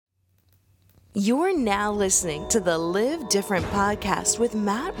You're now listening to the Live Different podcast with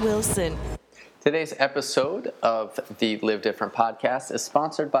Matt Wilson. Today's episode of the Live Different podcast is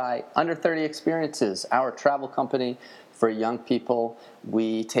sponsored by Under 30 Experiences, our travel company for young people.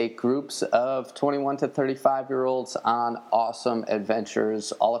 We take groups of 21 to 35-year-olds on awesome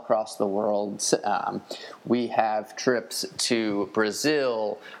adventures all across the world. We have trips to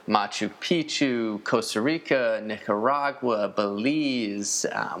Brazil, Machu Picchu, Costa Rica, Nicaragua, Belize.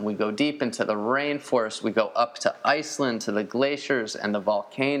 We go deep into the rainforest. We go up to Iceland, to the glaciers and the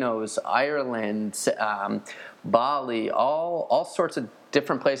volcanoes, Ireland, Bali, all sorts of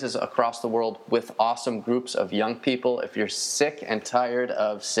different places across the world with awesome groups of young people. If you're sick and tired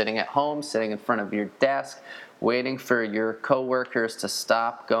of sitting at home, sitting in front of your desk, waiting for your coworkers to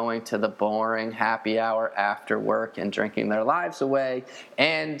stop going to the boring happy hour after work and drinking their lives away,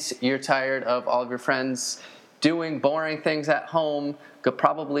 and you're tired of all of your friends doing boring things at home,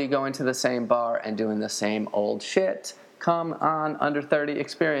 probably going to the same bar and doing the same old shit, come on Under 30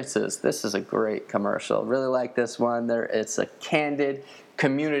 Experiences. This is a great commercial. Really like this one. It's a candid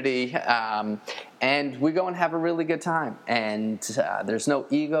community, and we go and have a really good time. And there's no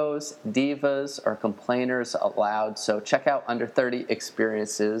egos, divas, or complainers allowed. So check out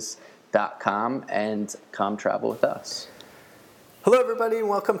under30experiences.com and come travel with us. Hello, everybody, and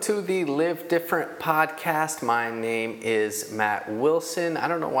welcome to the Live Different podcast. My name is Matt Wilson. I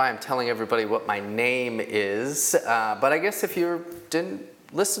don't know why I'm telling everybody what my name is, but I guess if you didn't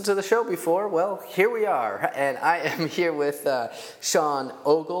listen to the show before, well, here we are. And I am here with Sean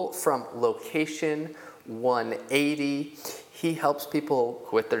Ogle from Location 180. He helps people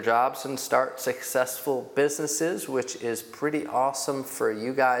quit their jobs and start successful businesses, which is pretty awesome for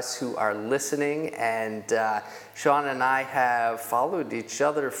you guys who are listening. And Sean and I have followed each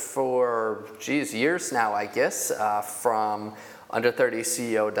other for, years now, I guess, from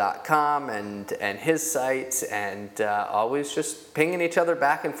under30ceo.com and his site, and always just pinging each other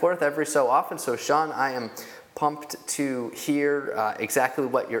back and forth every so often. So Sean, I am pumped to hear exactly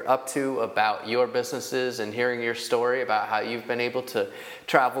what you're up to about your businesses and hearing your story about how you've been able to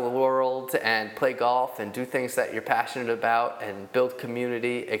travel the world and play golf and do things that you're passionate about and build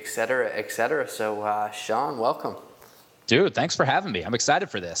community, et cetera, et cetera. So Sean, welcome. Dude, thanks for having me. I'm excited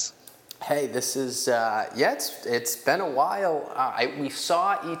for this. Hey, this is, it's been a while. We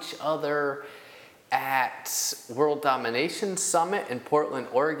saw each other at World Domination Summit in Portland,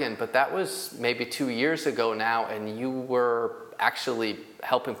 Oregon, but that was maybe 2 years ago now, and you were actually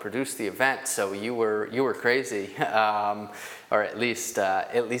helping produce the event, so you were crazy, or at least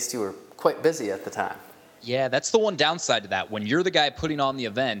you were quite busy at the time. Yeah, that's the one downside to that. When you're the guy putting on the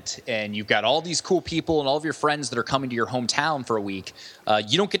event and you've got all these cool people and all of your friends that are coming to your hometown for a week,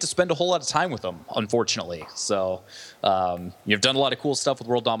 you don't get to spend a whole lot of time with them, unfortunately. So you've done a lot of cool stuff with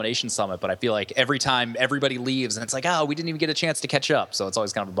World Domination Summit, but I feel like every time everybody leaves and it's like, oh, we didn't even get a chance to catch up. So it's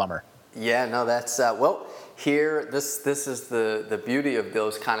always kind of a bummer. Yeah, no, that's, here, this is the beauty of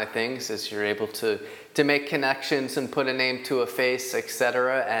those kind of things, is you're able to make connections and put a name to a face,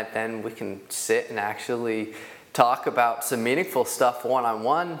 etc., and then we can sit and actually talk about some meaningful stuff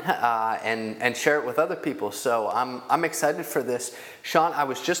one-on-one and share it with other people. So I'm excited for this. Sean, I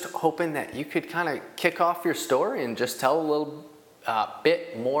was just hoping that you could kind of kick off your story and just tell a little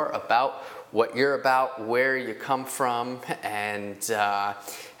bit more about what you're about, where you come from, and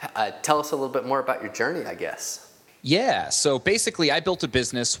tell us a little bit more about your journey, I guess. Yeah, so basically I built a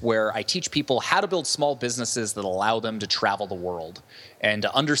business where I teach people how to build small businesses that allow them to travel the world. And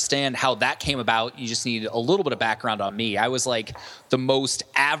to understand how that came about, you just need a little bit of background on me. I was like the most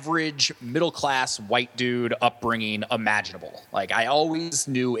average middle-class white dude upbringing imaginable. Like I always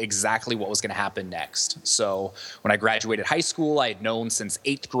knew exactly what was going to happen next. So when I graduated high school, I had known since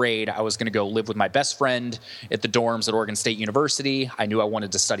 8th grade I was going to go live with my best friend at the dorms at Oregon State University. I knew I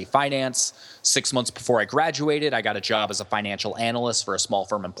wanted to study finance. 6 months before I graduated, I got a job as a financial analyst for a small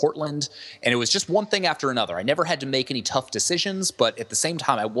firm in Portland. And it was just one thing after another. I never had to make any tough decisions, but at the same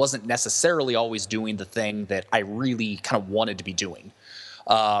time, I wasn't necessarily always doing the thing that I really kind of wanted to be doing.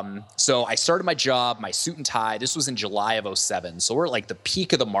 So I started my job, my suit and tie. This was in July of 2007. So we're at like the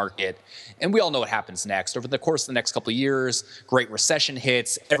peak of the market. And we all know what happens next. Over the course of the next couple of years, Great Recession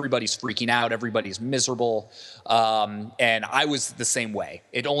hits. Everybody's freaking out. Everybody's miserable. And I was the same way.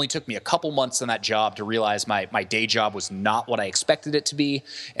 It only took me a couple months on that job to realize my day job was not what I expected it to be.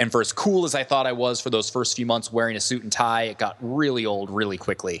 And for as cool as I thought I was for those first few months wearing a suit and tie, it got really old really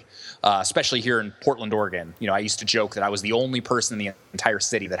quickly, especially here in Portland, Oregon. You know, I used to joke that I was the only person in the entire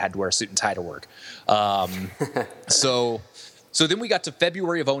city that had to wear a suit and tie to work. So So then we got to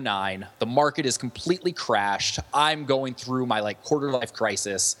February of '09. The market is completely crashed. I'm going through my quarter life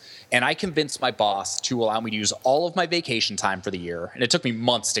crisis, and I convinced my boss to allow me to use all of my vacation time for the year. And it took me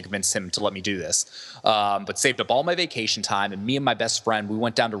months to convince him to let me do this, but saved up all my vacation time. And me and my best friend, we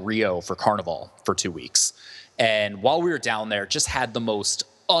went down to Rio for Carnival for 2 weeks. And while we were down there, just had the most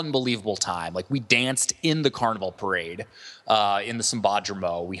unbelievable time. We danced in the Carnival parade in the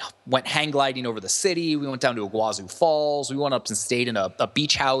Sambadrimo. We went hang gliding over the city. We went down to Iguazu Falls. We went up and stayed in a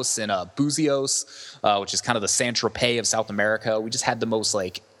beach house in Buzios, which is kind of the Saint-Tropez of South America. We just had the most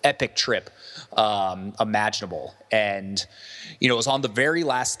epic trip imaginable. And, it was on the very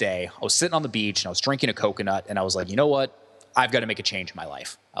last day. I was sitting on the beach and I was drinking a coconut, and I was like, you know what? I've got to make a change in my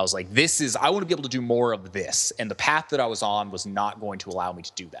life. I was like, I want to be able to do more of this. And the path that I was on was not going to allow me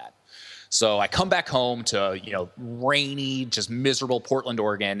to do that. So I come back home to, rainy, just miserable Portland,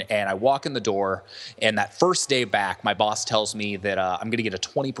 Oregon, and I walk in the door, and that first day back, my boss tells me that I'm going to get a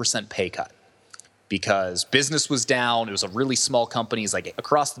 20% pay cut because business was down. It was a really small company. It's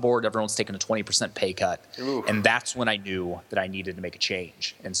across the board, everyone's taking a 20% pay cut. Ooh. And that's when I knew that I needed to make a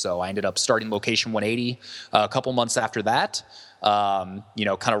change. And so I ended up starting Location 180 a couple months after that.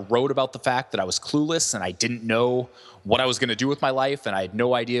 Kind of wrote about the fact that I was clueless and I didn't know what I was going to do with my life, and I had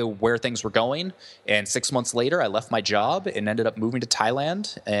no idea where things were going. And 6 months later, I left my job and ended up moving to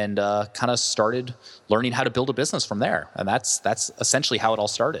Thailand and kind of started learning how to build a business from there. And that's essentially how it all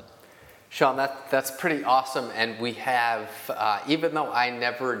started. Sean, that's pretty awesome. And we have, even though I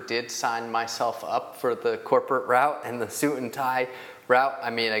never did sign myself up for the corporate route and the suit and tie route,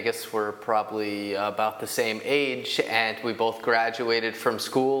 I guess we're probably about the same age, and we both graduated from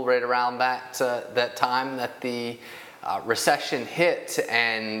school right around that time that the recession hit.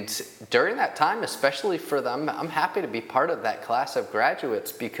 And during that time, especially for them, I'm happy to be part of that class of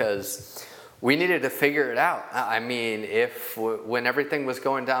graduates because we needed to figure it out. When everything was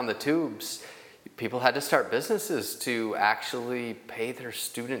going down the tubes, people had to start businesses to actually pay their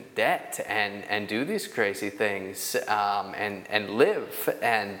student debt and do these crazy things and live.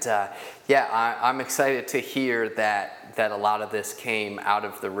 And I'm excited to hear that a lot of this came out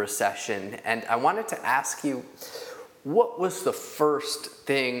of the recession. And I wanted to ask you, what was the first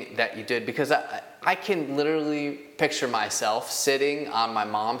thing that you did? Because I can literally picture myself sitting on my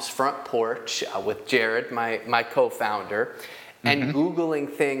mom's front porch with Jared, my co-founder, and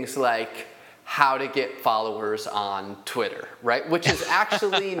Googling things like how to get followers on Twitter, right? Which is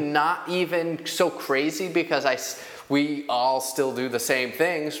actually not even so crazy because we all still do the same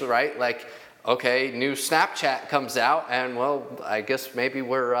things, right? Okay, new Snapchat comes out, and well, I guess maybe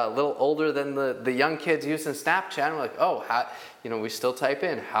we're a little older than the young kids using Snapchat. And we're like, we still type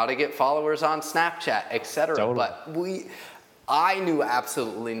in how to get followers on Snapchat, etc. Totally. But I knew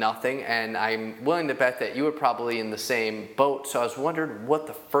absolutely nothing, and I'm willing to bet that you were probably in the same boat. So I was wondering what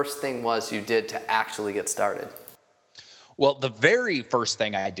the first thing was you did to actually get started. Well, the very first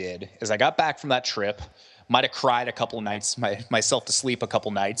thing I did is I got back from that trip. Might have cried a couple nights, myself to sleep a couple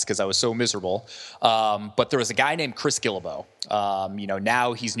nights because I was so miserable. But there was a guy named Chris Guillebeau.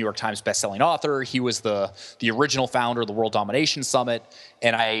 Now he's New York Times bestselling author. He was the original founder of the World Domination Summit.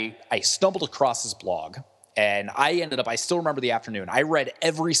 And I stumbled across his blog. And I still remember the afternoon. I read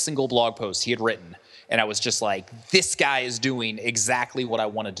every single blog post he had written. And I was just like, this guy is doing exactly what I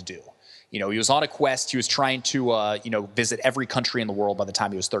wanted to do. He was on a quest. He was trying to, visit every country in the world by the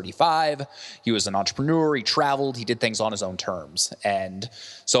time he was 35. He was an entrepreneur. He traveled. He did things on his own terms. And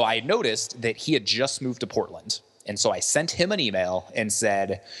so I had noticed that he had just moved to Portland. And so I sent him an email and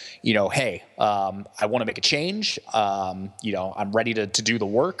said, hey, I want to make a change. I'm ready to do the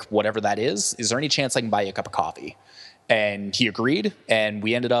work, whatever that is. Is there any chance I can buy you a cup of coffee? And he agreed, and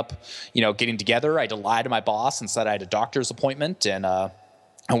we ended up, getting together. I lied to my boss and said I had a doctor's appointment, and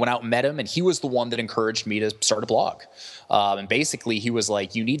I went out and met him, and he was the one that encouraged me to start a blog. And basically, he was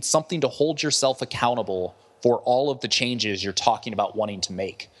like, you need something to hold yourself accountable for all of the changes you're talking about wanting to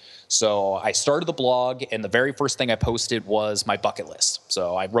make. So I started the blog, and the very first thing I posted was my bucket list.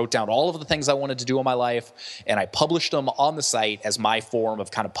 So I wrote down all of the things I wanted to do in my life, and I published them on the site as my form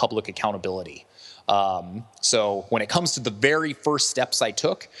of kind of public accountability. So when it comes to the very first steps I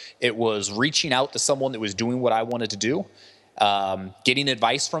took, it was reaching out to someone that was doing what I wanted to do, getting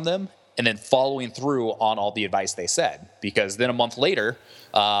advice from them, and then following through on all the advice they said. Because then a month later,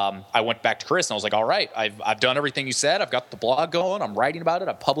 I went back to Chris and I was like, all right, I've done everything you said. I've got the blog going. I'm writing about it.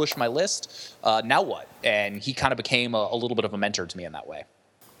 I've published my list. Now what? And he kind of became a little bit of a mentor to me in that way.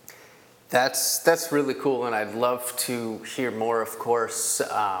 That's really cool, and I'd love to hear more, of course.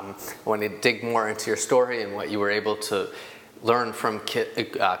 I want to dig more into your story and what you were able to learn from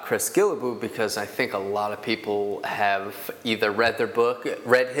Chris Guillebeau, because I think a lot of people have either read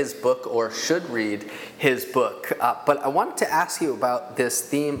his book, or should read his book. But I wanted to ask you about this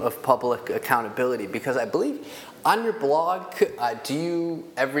theme of public accountability, because I believe on your blog, do you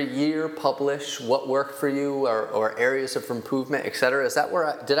every year publish what worked for you, or areas of improvement, et cetera? Is that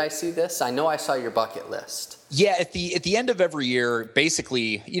where did I see this? I know I saw your bucket list. Yeah, at the end of every year,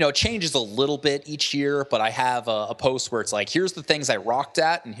 basically, it changes a little bit each year, but I have a post where it's like, here's the things I rocked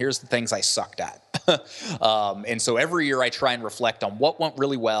at, and here's the things I sucked at. And so every year I try and reflect on what went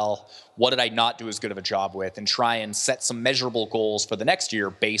really well, what did I not do as good of a job with, and try and set some measurable goals for the next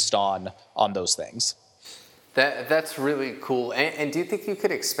year based on those things. That's really cool. And do you think you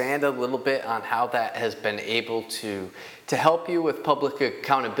could expand a little bit on how that has been able to help you with public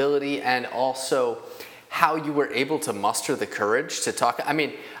accountability, and also how you were able to muster the courage to talk? I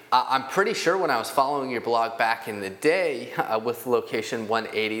mean, I'm pretty sure when I was following your blog back in the day with Location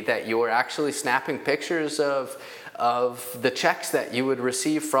 180 that you were actually snapping pictures of the checks that you would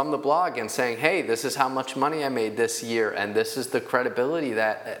receive from the blog and saying, hey, this is how much money I made this year, and this is the credibility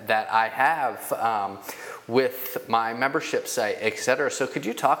that I have with my membership site, et cetera. So could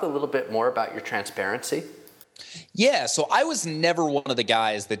you talk a little bit more about your transparency? Yeah, so I was never one of the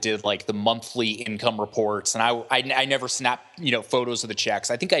guys that did like the monthly income reports, and I never snapped photos of the checks.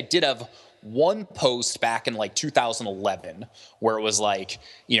 I think I did have one post back in like 2011 where it was like,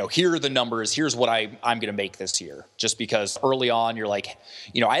 here are the numbers, here's what I'm going to make this year. Just because early on you're like,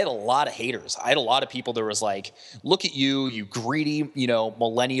 I had a lot of haters. I had a lot of people that was like, look at you greedy,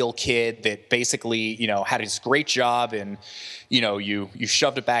 millennial kid that basically, had this great job, and you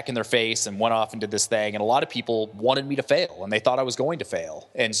shoved it back in their face and went off and did this thing. And a lot of people wanted me to fail, and they thought I was going to fail.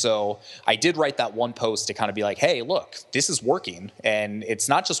 And so I did write that one post to kind of be like, hey, look, this is working. And it's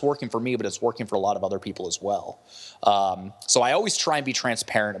not just working for me, but it's working for a lot of other people as well. So I always try and be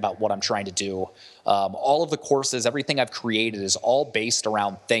transparent about what I'm trying to do. All of the courses, everything I've created is all based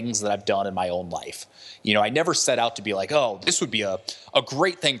around things that I've done in my own life. I never set out to be like, oh, this would be a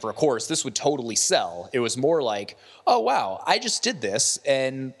great thing for a course. This would totally sell. It was more like, oh, wow, I just did this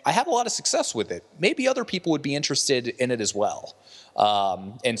and I had a lot of success with it. Maybe other people would be interested in it as well.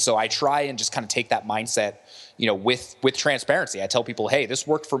 And so I try and just kind of take that mindset, with transparency. I tell people, hey, this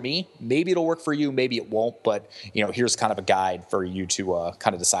worked for me. Maybe it'll work for you. Maybe it won't. But, here's kind of a guide for you to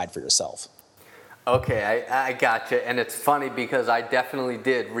kind of decide for yourself. Okay, I gotcha. And it's funny because I definitely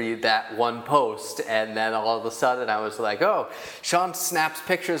did read that one post, and then all of a sudden I was like, oh, Sean snaps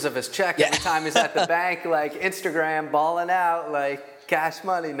pictures of his check every time he's at the bank, like Instagram balling out, like cash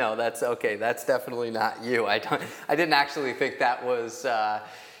money. No, that's okay. That's definitely not you. I didn't actually think that was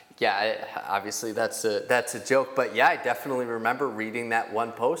obviously that's a joke, but yeah, I definitely remember reading that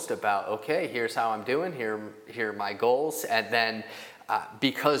one post about, okay, here's how I'm doing, here are my goals, and then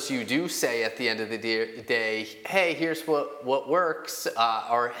because you do say at the end of the day, hey, here's what works,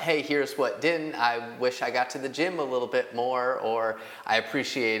 or hey, here's what didn't. I wish I got to the gym a little bit more, or I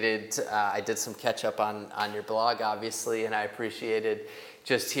appreciated, I did some catch up on your blog, obviously, and I appreciated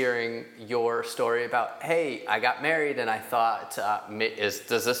just hearing your story about, hey, I got married and I thought,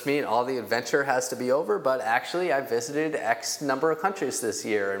 does this mean all the adventure has to be over? But actually, I visited X number of countries this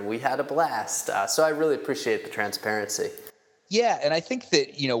year and we had a blast. So I really appreciate the transparency. Yeah, and I think that,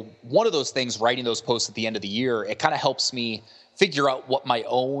 one of those things, writing those posts at the end of the year, it kind of helps me figure out what my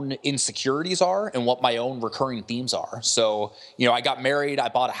own insecurities are and what my own recurring themes are. So, I got married, I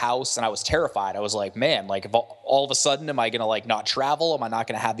bought a house, and I was terrified. I was like, man, like if all of a sudden, am I going to like not travel? Am I not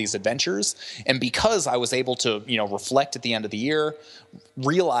going to have these adventures? And because I was able to, reflect at the end of the year,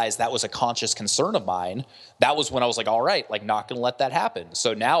 realize that was a conscious concern of mine, that was when I was like, all right, like not going to let that happen.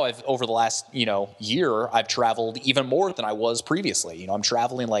 So now over the last, year, I've traveled even more than I was previously. I'm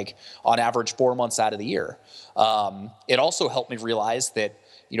traveling like on average 4 months out of the year. It also helped me realize that,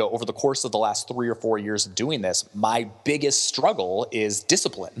 over the course of the last 3 or 4 years of doing this, my biggest struggle is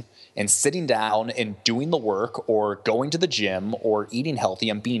discipline and sitting down and doing the work or going to the gym or eating healthy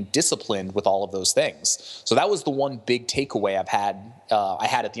and being disciplined with all of those things. So that was the one big takeaway I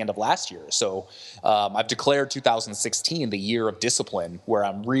had at the end of last year. So I've declared 2016 the year of discipline, where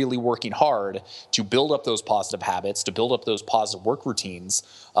I'm really working hard to build up those positive habits, to build up those positive work routines,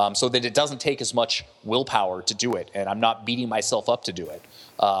 so that it doesn't take as much willpower to do it, and I'm not beating myself up to do it.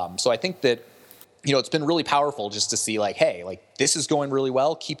 So I think that, it's been really powerful just to see like, hey, like this is going really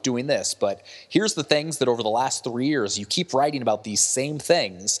well, keep doing this. But here's the things that over the last 3 years, you keep writing about these same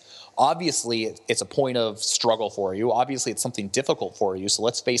things. Obviously, it's a point of struggle for you. Obviously, it's something difficult for you. So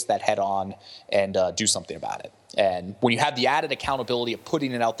let's face that head on and do something about it. And when you have the added accountability of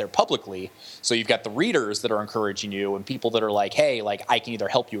putting it out there publicly, so you've got the readers that are encouraging you and people that are like, hey, like I can either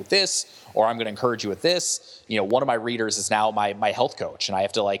help you with this or I'm going to encourage you with this. You know, one of my readers is now my health coach, and I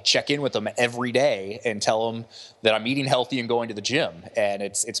have to like check in with them every day and tell them that I'm eating healthy and going to the gym. And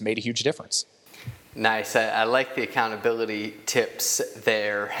it's made a huge difference. Nice. I like the accountability tips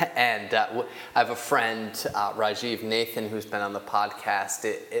there. And I have a friend, Rajiv Nathan, who's been on the podcast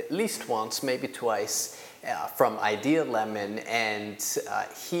at least once, maybe twice, from Idea Lemon. And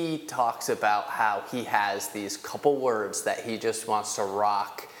he talks about how he has these couple words that he just wants to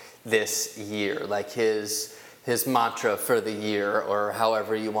rock this year, like his mantra for the year, or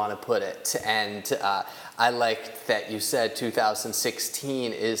however you want to put it. And I liked that you said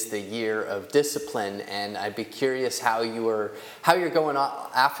 2016 is the year of discipline, and I'd be curious how you're going on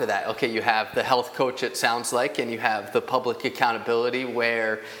after that. Okay, you have the health coach, it sounds like, and you have the public accountability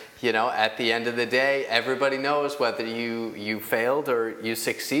where, you know, at the end of the day, everybody knows whether you failed or you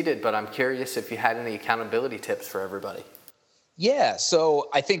succeeded, but I'm curious if you had any accountability tips for everybody. Yeah, so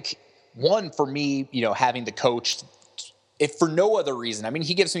I think one for me, you know, having the coach, if for no other reason, I mean,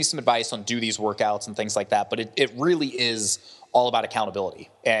 he gives me some advice on do these workouts and things like that, but it really is all about accountability.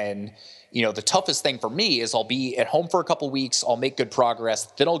 And, you know, the toughest thing for me is I'll be at home for a couple weeks, I'll make good progress,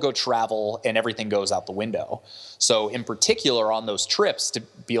 then I'll go travel and everything goes out the window. So in particular on those trips to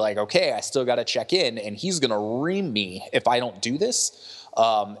be like, okay, I still got to check in and he's going to ream me if I don't do this,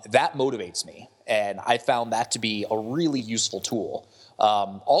 that motivates me. And I found that to be a really useful tool.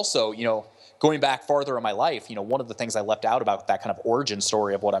 Also, you know, going back farther in my life, you know, one of the things I left out about that kind of origin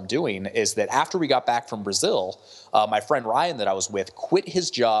story of what I'm doing is that after we got back from Brazil, my friend Ryan that I was with quit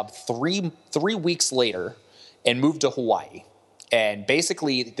his job three weeks later and moved to Hawaii. And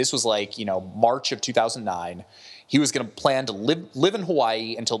basically, this was like, you know, March of 2009. He was going to plan to live in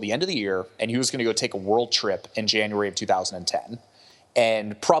Hawaii until the end of the year, and he was going to go take a world trip in January of 2010.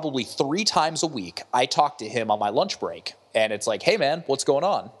 And probably 3 times a week, I talked to him on my lunch break. And it's like, hey, man, what's going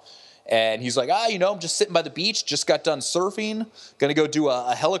on? And he's like, you know, I'm just sitting by the beach, just got done surfing, going to go do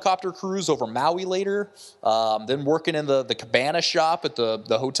a helicopter cruise over Maui later, then working in the cabana shop at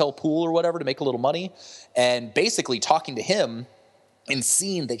the hotel pool or whatever to make a little money. And basically talking to him and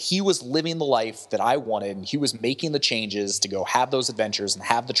seeing that he was living the life that I wanted, and he was making the changes to go have those adventures and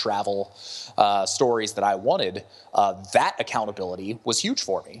have the travel stories that I wanted, that accountability was huge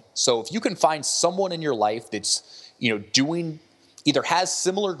for me. So if you can find someone in your life that's, you know, either has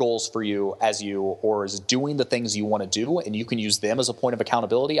similar goals for you as you, or is doing the things you want to do, and you can use them as a point of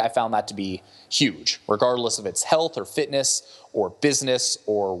accountability, I found that to be huge, regardless if it's health or fitness or business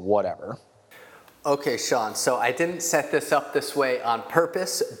or whatever. Okay, Sean, so I didn't set this up this way on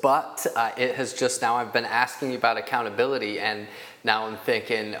purpose, but it has just now, I've been asking you about accountability, and now I'm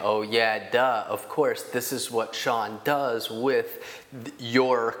thinking, oh yeah, duh, of course, this is what Sean does with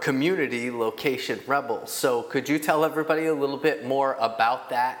your community, Location Rebels. So could you tell everybody a little bit more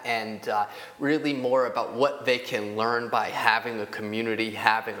about that, and really more about what they can learn by having a community,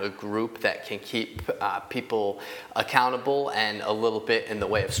 having a group that can keep people accountable, and a little bit in the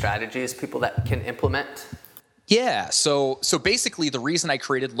way of strategies people that can implement? Yeah, so basically the reason I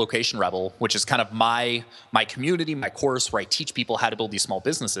created Location Rebel, which is kind of my community, my course where I teach people how to build these small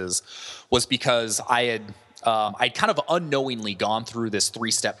businesses, was because I'd kind of unknowingly gone through this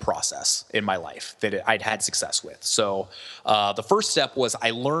 3-step process in my life that I'd had success with. So the first step was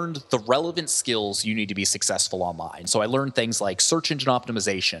I learned the relevant skills you need to be successful online. So I learned things like search engine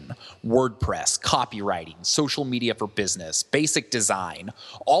optimization, WordPress, copywriting, social media for business, basic design,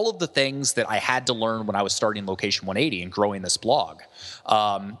 all of the things that I had to learn when I was starting Location 180 and growing this blog.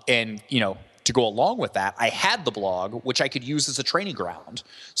 And, you know, to go along with that, I had the blog, which I could use as a training ground.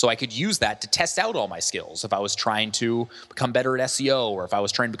 So I could use that to test out all my skills. If I was trying to become better at SEO, or if I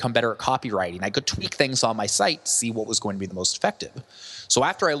was trying to become better at copywriting, I could tweak things on my site to see what was going to be the most effective. So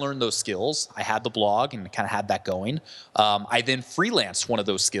after I learned those skills, I had the blog and kind of had that going. I then freelanced one of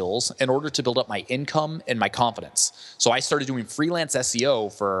those skills in order to build up my income and my confidence. So I started doing freelance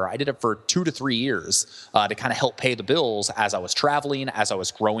SEO I did it for 2 to 3 years to kind of help pay the bills as I was traveling, as I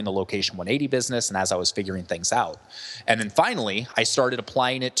was growing the Location 180 business, and as I was figuring things out. And then finally, I started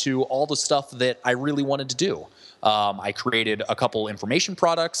applying it to all the stuff that I really wanted to do. I created a couple information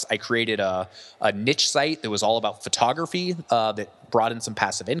products. I created a niche site that was all about photography that brought in some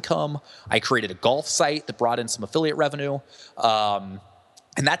passive income. I created a golf site that brought in some affiliate revenue.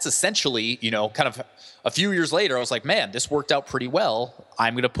 And that's essentially, you know, kind of a few years later, I was like, man, this worked out pretty well.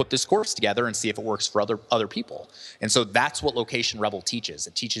 I'm going to put this course together and see if it works for other people. And so that's what Location Rebel teaches.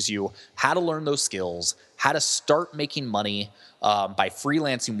 It teaches you how to learn those skills, how to start making money by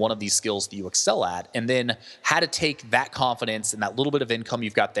freelancing one of these skills that you excel at, and then how to take that confidence and that little bit of income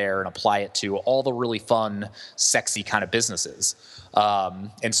you've got there and apply it to all the really fun, sexy kind of businesses.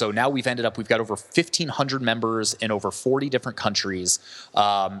 And so now we've got over 1,500 members in over 40 different countries.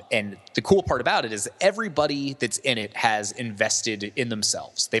 And the cool part about it is everybody that's in it has invested in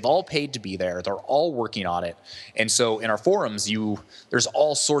themselves. They've all paid to be there. They're all working on it. And so in our forums, there's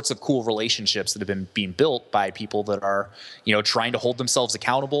all sorts of cool relationships that have been being built by people that are, trying to hold themselves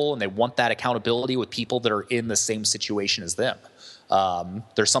accountable, and they want that accountability with people that are in the same situation as them.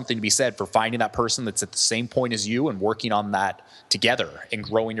 There's something to be said for finding that person that's at the same point as you and working on that together and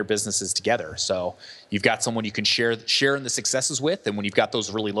growing your businesses together. So you've got someone you can share in the successes with, and when you've got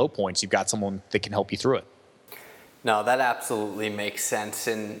those really low points, you've got someone that can help you through it. No, that absolutely makes sense,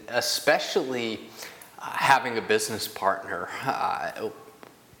 and especially having a business partner.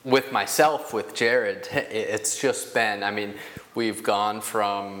 With myself, with Jared, it's just been, we've gone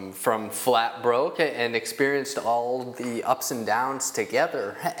from flat broke and experienced all the ups and downs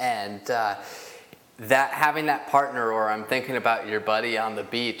together. And that having that partner, or I'm thinking about your buddy on the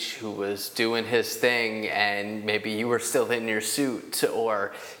beach who was doing his thing and maybe you were still in your suit,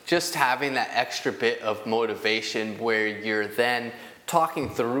 or just having that extra bit of motivation where you're then talking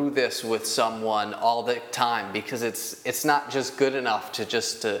through this with someone all the time, because it's not just good enough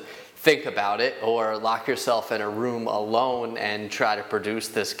to think about it or lock yourself in a room alone and try to produce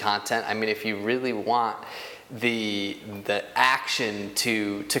this content. If you really want the action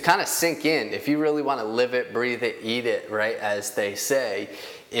to kind of sink in, if you really want to live it, breathe it, eat it, right, as they say,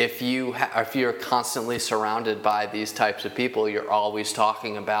 if you're constantly surrounded by these types of people, you're always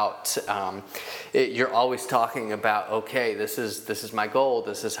talking about okay, this is my goal,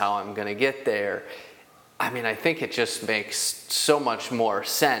 this is how I'm going to get there. I think it just makes so much more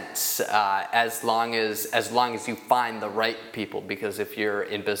sense as long as you find the right people. Because if you're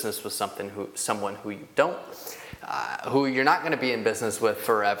in business with someone who you don't, who you're not going to be in business with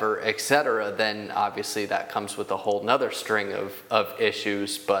forever, etc., then obviously that comes with a whole nother string of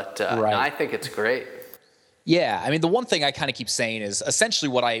issues. But right. I think it's great. Yeah, the one thing I kind of keep saying is essentially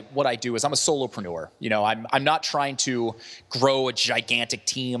what I do is I'm a solopreneur. I'm not trying to grow a gigantic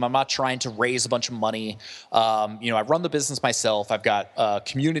team. I'm not trying to raise a bunch of money. I run the business myself. I've got a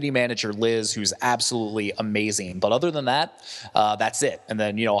community manager, Liz, who's absolutely amazing. But other than that, that's it. And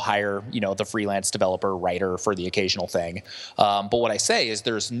then I'll hire the freelance developer, writer for the occasional thing. But what I say is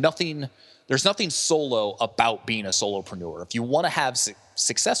there's nothing solo about being a solopreneur. If you want to have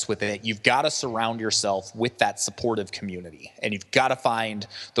success with it, you've got to surround yourself with that supportive community. And you've got to find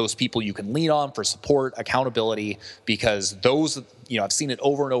those people you can lean on for support, accountability, because those, I've seen it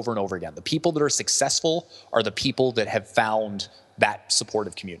over and over and over again. The people that are successful are the people that have found that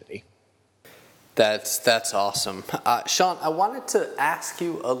supportive community. That's awesome. Sean, I wanted to ask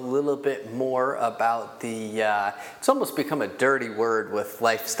you a little bit more about it's almost become a dirty word with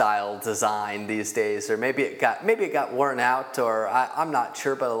lifestyle design these days, or maybe it got worn out, or I'm not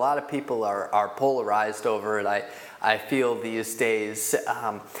sure, but a lot of people are polarized over it. I feel these days.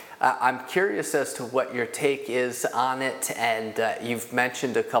 I'm curious as to what your take is on it, and you've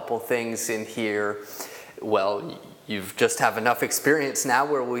mentioned a couple things in here. Well, you just have enough experience now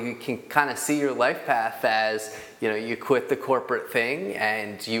where we can kind of see your life path as, you quit the corporate thing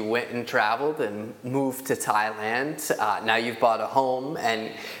and you went and traveled and moved to Thailand. Now you've bought a home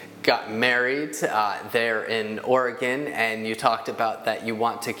and got married there in Oregon, and you talked about that you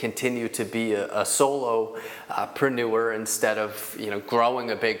want to continue to be a solopreneur instead of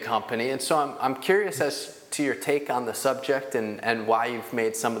growing a big company. And so I'm curious as to your take on the subject and why you've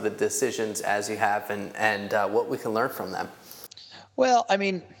made some of the decisions as you have, and what we can learn from them. Well,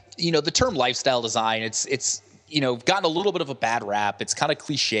 the term lifestyle design, it's gotten a little bit of a bad rap. It's kind of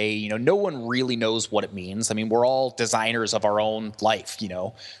cliche. No one really knows what it means. we're all designers of our own life.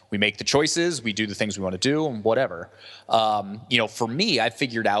 We make the choices, we do the things we want to do, and whatever. For me, I've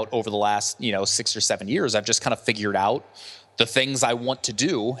figured out over the last, 6 or 7 years, I've just kind of figured out the things I want to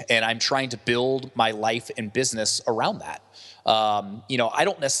do, and I'm trying to build my life and business around that. I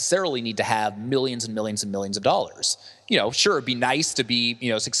don't necessarily need to have millions and millions and millions of dollars. Sure, it'd be nice to be,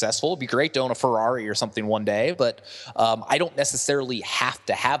 successful. It'd be great to own a Ferrari or something one day, but I don't necessarily have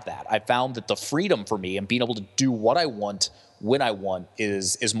to have that. I found that the freedom for me and being able to do what I want when I want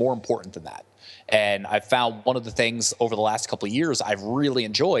is more important than that. And I found one of the things over the last couple of years I've really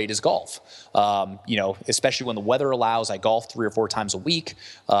enjoyed is golf. Especially when the weather allows, I golf 3 or 4 times a week.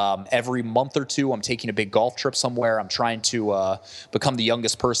 Every month or two, I'm taking a big golf trip somewhere. I'm trying to become the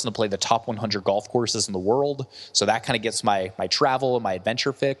youngest person to play the top 100 golf courses in the world. So that kind of gets my travel and my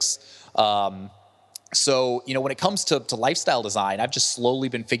adventure fix. So, when it comes to lifestyle design, I've just slowly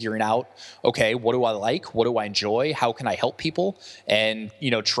been figuring out, okay, what do I like? What do I enjoy? How can I help people? And,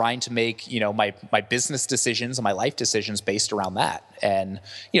 trying to make, my business decisions and my life decisions based around that. And,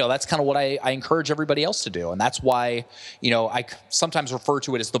 that's kind of what I encourage everybody else to do. And that's why, I sometimes refer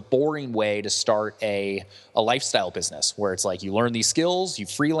to it as the boring way to start a lifestyle business, where it's like you learn these skills, you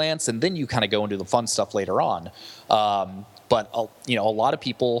freelance, and then you kind of go into the fun stuff later on. But a lot of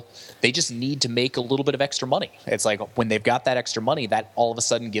people, they just need to make a little bit of extra money. It's like when they've got that extra money, that all of a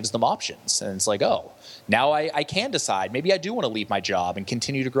sudden gives them options. And it's like, oh, now I can decide. Maybe I do want to leave my job and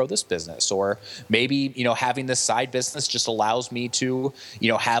continue to grow this business. Or maybe, having this side business just allows me to,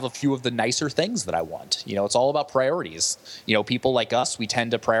 have a few of the nicer things that I want. It's all about priorities. People like us, we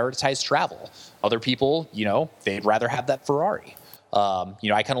tend to prioritize travel. Other people, they'd rather have that Ferrari.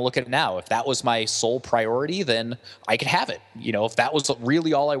 I kind of look at it now. If that was my sole priority, then I could have it. If that was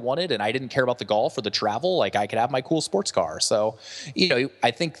really all I wanted and I didn't care about the golf or the travel, like I could have my cool sports car. So,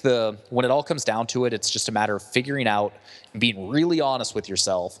 I think when it all comes down to it, it's just a matter of figuring out and being really honest with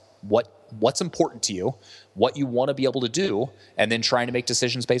yourself what's important to you, what you want to be able to do, and then trying to make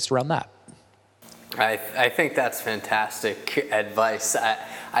decisions based around that. I think that's fantastic advice.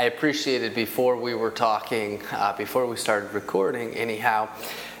 I appreciated before we were talking, before we started recording anyhow,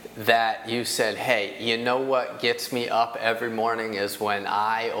 that you said, hey, you know what gets me up every morning is when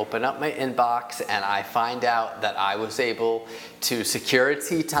I open up my inbox and I find out that I was able to secure a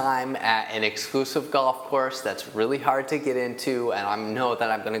tee time at an exclusive golf course that's really hard to get into, and I know that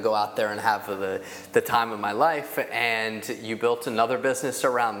I'm going to go out there and have the time of my life. And you built another business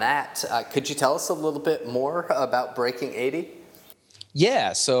around that. Could you tell us a little bit more about Breaking 80?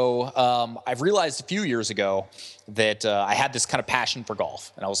 Yeah, so I've realized a few years ago that I had this kind of passion for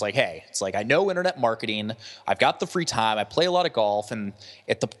golf. And I was like, hey, it's like I know internet marketing. I've got the free time. I play a lot of golf. And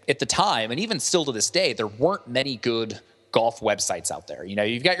at the time, and even still to this day, there weren't many good golf websites out there.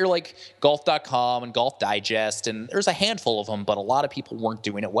 You've got your like golf.com and Golf Digest, and there's a handful of them, but a lot of people weren't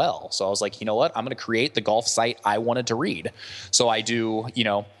doing it well. So I was like, you know what? I'm going to create the golf site I wanted to read. So I do,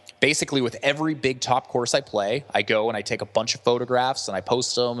 basically with every big top course I play, I go and I take a bunch of photographs and I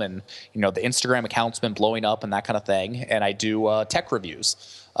post them, and the Instagram account's been blowing up and that kind of thing. And I do tech reviews.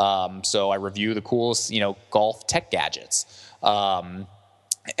 So I review the coolest golf tech gadgets.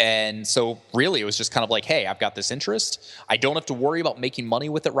 And so really it was just kind of like, hey, I've got this interest. I don't have to worry about making money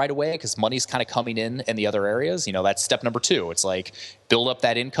with it right away because money's kind of coming in the other areas. That's step number 2. It's like build up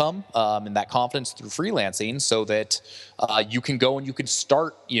that income and that confidence through freelancing so that you can go and you can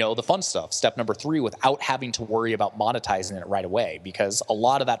start, the fun stuff. Step number 3, without having to worry about monetizing it right away, because a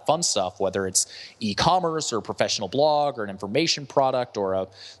lot of that fun stuff, whether it's e-commerce or a professional blog or an information product or a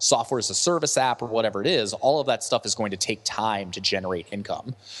software as a service app or whatever it is, all of that stuff is going to take time to generate income.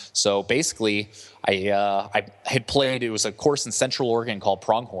 So basically, I had played, it was a course in Central Oregon called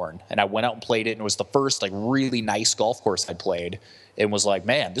Pronghorn, and I went out and played it, and it was the first like really nice golf course I'd played, and was like,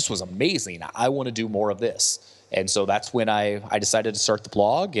 man, this was amazing. I want to do more of this. And so that's when I decided to start the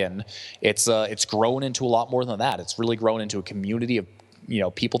blog, and it's grown into a lot more than that. It's really grown into a community of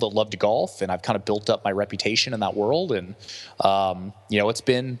people that love to golf, and I've kind of built up my reputation in that world, and it's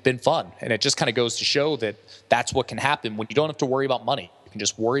been fun. And it just kind of goes to show that that's what can happen when you don't have to worry about money. You can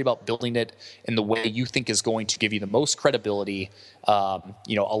just worry about building it in the way you think is going to give you the most credibility,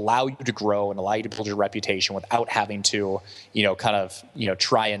 allow you to grow and allow you to build your reputation without having to,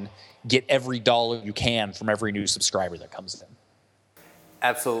 try and get every dollar you can from every new subscriber that comes in.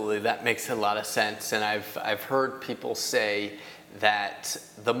 Absolutely, that makes a lot of sense. And I've heard people say that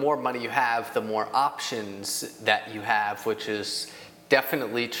the more money you have, the more options that you have, which is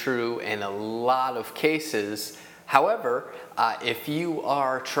definitely true in a lot of cases. However, if you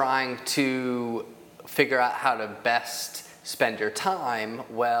are trying to figure out how to best spend your time,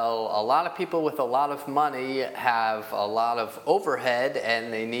 well, a lot of people with a lot of money have a lot of overhead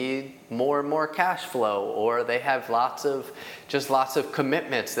and they need more and more cash flow, or they have lots of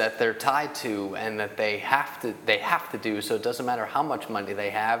commitments that they're tied to and that they have to do. So it doesn't matter how much money they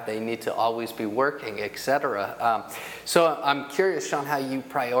have, they need to always be working, etc. So I'm curious, Sean, how you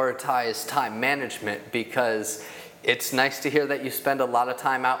prioritize time management, because it's nice to hear that you spend a lot of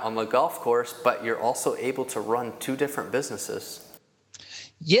time out on the golf course, but you're also able to run 2 different businesses.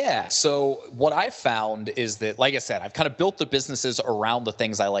 Yeah. So what I've found is that, like I said, I've kind of built the businesses around the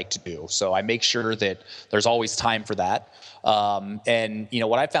things I like to do. So I make sure that there's always time for that. And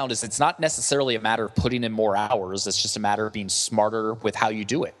what I found is it's not necessarily a matter of putting in more hours. It's just a matter of being smarter with how you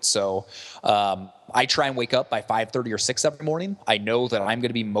do it. So I try and wake up by 5:30 or 6 every morning. I know that I'm going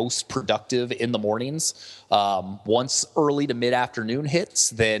to be most productive in the mornings. Once early to mid-afternoon hits,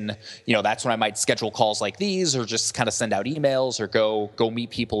 then that's when I might schedule calls like these, or just kind of send out emails, or go meet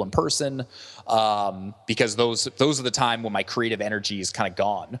people in person, because those are the time when my creative energy is kind of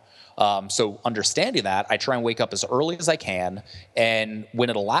gone. So understanding that, I try and wake up as early as I can, and when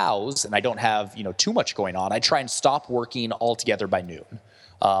it allows, and I don't have too much going on, I try and stop working altogether by noon.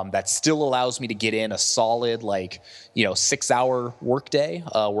 That still allows me to get in a solid 6-hour work day,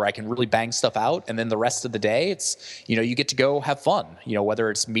 where I can really bang stuff out. And then the rest of the day, it's, you get to go have fun,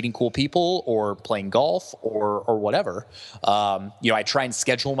 whether it's meeting cool people or playing golf or whatever. I try and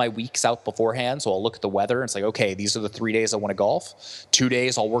schedule my weeks out beforehand. So I'll look at the weather and it's like, okay, these are the 3 days I want to golf. 2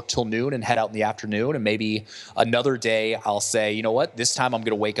 days I'll work till noon and head out in the afternoon. And maybe another day I'll say, you know what, this time I'm going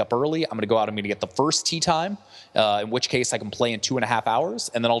to wake up early. I'm going to go out. I'm going to get the first tee time, in which case I can play in 2.5 hours.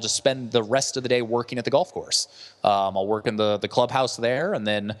 And then I'll just spend the rest of the day working at the golf course. I'll work in the clubhouse there, and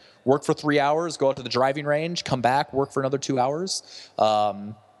then work for 3 hours, go out to the driving range, come back, work for another 2 hours.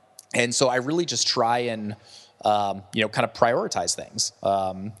 And so I really just try and, kind of prioritize things,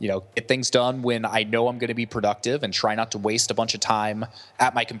 get things done when I know I'm going to be productive, and try not to waste a bunch of time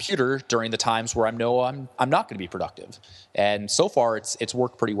at my computer during the times where I'm not going to be productive. And so far it's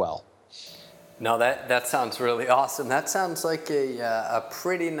worked pretty well. No, that sounds really awesome. That sounds like a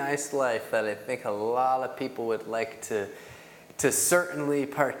pretty nice life that I think a lot of people would like to certainly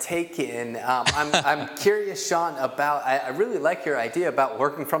partake in. I'm curious, Sean, about, I really like your idea about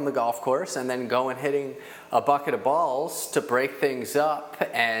working from the golf course and then going hitting a bucket of balls to break things up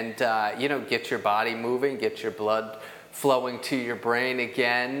and get your body moving, get your blood flowing to your brain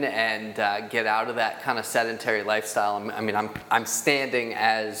again, and get out of that kind of sedentary lifestyle. I mean, I'm standing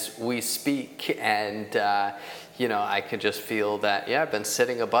as we speak, and I could just feel that. Yeah, I've been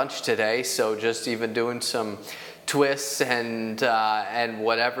sitting a bunch today, so just even doing some twists and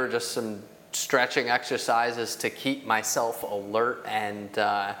whatever, just some stretching exercises to keep myself alert and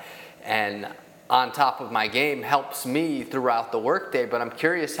on top of my game helps me throughout the workday. But I'm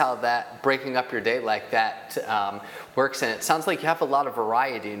curious how that breaking up your day like that works. And it sounds like you have a lot of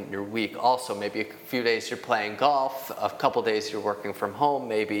variety in your week also. Maybe a few days you're playing golf, a couple days you're working from home,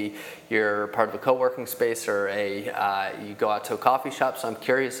 maybe you're part of a co-working space, or you go out to a coffee shop. So I'm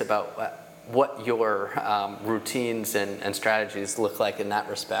curious about what your routines and strategies look like in that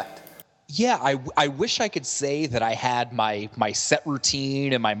respect. Yeah, I wish I could say that I had my set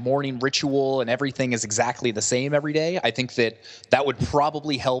routine and my morning ritual and everything is exactly the same every day. I think that would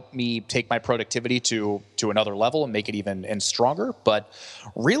probably help me take my productivity to another level and make it even stronger. But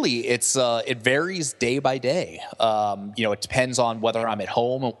really, it varies day by day. It depends on whether I'm at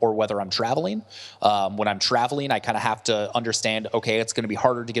home or whether I'm traveling. When I'm traveling, I kind of have to understand, okay, it's going to be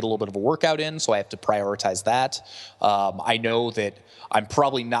harder to get a little bit of a workout in, so I have to prioritize that. I know that I'm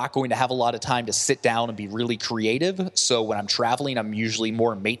probably not going to have a lot of time to sit down and be really creative. So when I'm traveling, I'm usually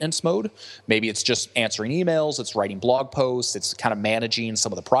more in maintenance mode. Maybe it's just answering emails, it's writing blog posts, it's kind of managing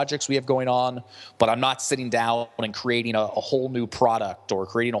some of the projects we have going on. But I'm not sitting down and creating a whole new product or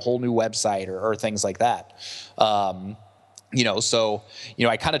creating a whole new website or things like that. I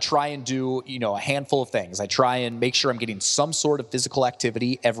kind of try and do, a handful of things. I try and make sure I'm getting some sort of physical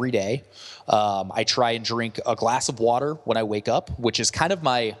activity every day. I try and drink a glass of water when I wake up, which is kind of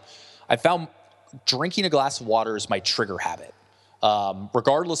I found drinking a glass of water is my trigger habit.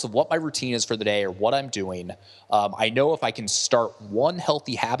 Regardless of what my routine is for the day or what I'm doing, I know if I can start one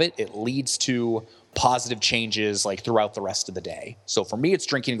healthy habit, it leads to positive changes like throughout the rest of the day. So for me, it's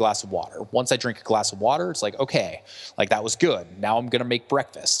drinking a glass of water. Once I drink a glass of water, it's like, okay, like that was good. Now I'm going to make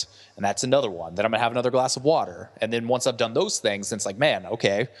breakfast. And that's another one. Then I'm going to have another glass of water. And then once I've done those things, then it's like, man,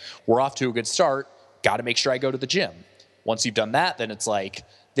 okay, we're off to a good start. Got to make sure I go to the gym. Once you've done that, then it's like,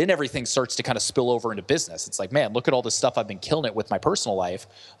 then everything starts to kind of spill over into business. It's like, man, look at all this stuff I've been killing it with my personal life.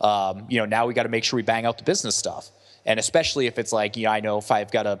 Now we got to make sure we bang out the business stuff. And especially if it's like, I know if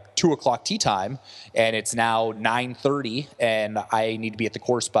I've got a 2:00 tee time and it's now 9:30 and I need to be at the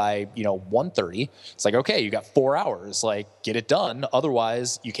course by, 1:30, it's like, okay, you got 4 hours, like get it done.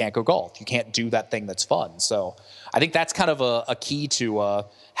 Otherwise you can't go golf. You can't do that thing that's fun. So I think that's kind of a key to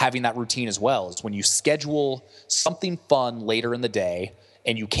having that routine as well, is when you schedule something fun later in the day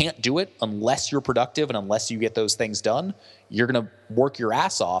and you can't do it unless you're productive and unless you get those things done, you're going to work your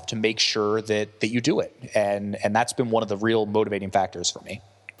ass off to make sure that you do it. And that's been one of the real motivating factors for me.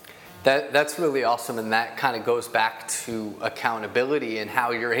 That's really awesome, and that kind of goes back to accountability and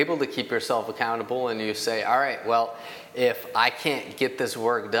how you're able to keep yourself accountable. And you say, all right, well, if I can't get this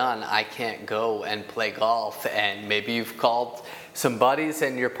work done, I can't go and play golf. And maybe you've called some buddies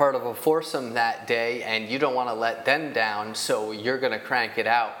and you're part of a foursome that day, and you don't want to let them down, so you're going to crank it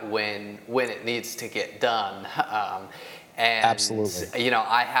out when it needs to get done. And, absolutely. you know,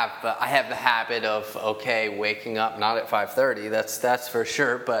 I have the habit of, waking up, not at 5:30, that's for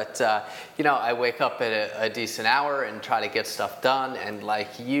sure, but, you know, I wake up at a decent hour and try to get stuff done, and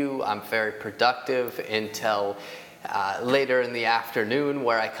like you, I'm very productive until later in the afternoon,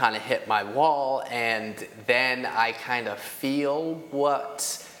 where I kind of hit my wall, and then I kind of feel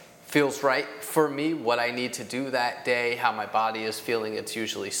what feels right for me, what I need to do that day, how my body is feeling. It's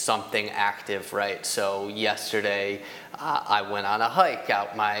usually something active, right? So yesterday I went on a hike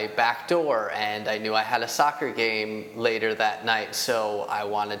out my back door, and I knew I had a soccer game later that night, so I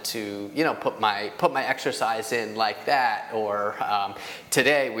wanted to, you know, put my exercise in like that. Or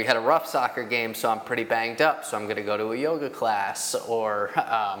today we had a rough soccer game, so I'm pretty banged up, so I'm going to go to a yoga class. Or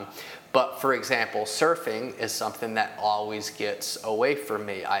but for example, surfing is something that always gets away from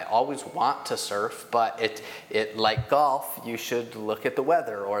me. I always want to surf, but it like golf, you should look at the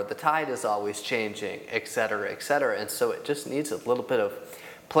weather, or the tide is always changing, et cetera, et cetera. And so it just needs a little bit of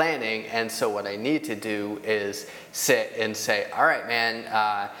planning. And so what I need to do is sit and say, all right, man,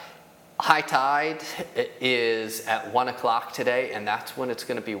 high tide is at 1 o'clock today, and that's when it's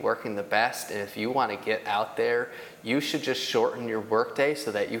going to be working the best. And if you want to get out there, you should just shorten your workday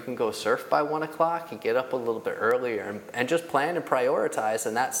so that you can go surf by 1 o'clock and get up a little bit earlier, and just plan and prioritize.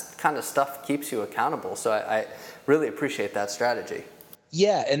 And that kind of stuff keeps you accountable. So I really appreciate that strategy.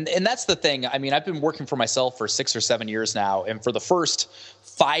 Yeah, and that's the thing. I mean, I've been working for myself for 6 or 7 years now, and for the first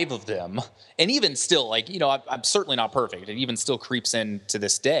 5 of them, and even still, like, you know, I'm certainly not perfect. It even still creeps in to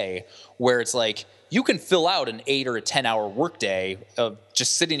this day, where it's like you can fill out an 8 or a 10-hour workday of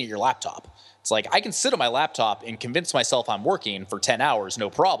just sitting at your laptop. It's like I can sit on my laptop and convince myself I'm working for 10 hours, no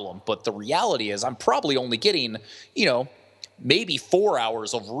problem. But the reality is I'm probably only getting, you know, maybe 4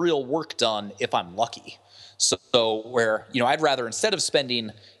 hours of real work done if I'm lucky. So where, you know, I'd rather, instead of spending,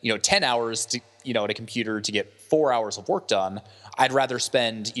 you know, 10 hours to, you know, at a computer to get 4 hours of work done, I'd rather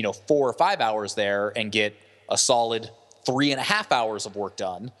spend, you know, 4 or 5 hours there and get a solid 3.5 hours of work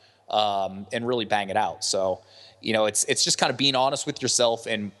done, and really bang it out. So, you know, it's just kind of being honest with yourself.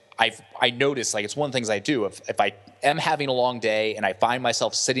 And I notice, like, it's one of the things I do. If I am having a long day and I find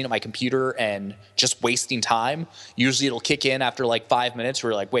myself sitting at my computer and just wasting time, usually it'll kick in after like 5 minutes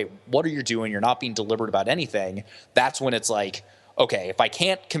where you're like, wait, what are you doing? You're not being deliberate about anything. That's when it's like, okay, if I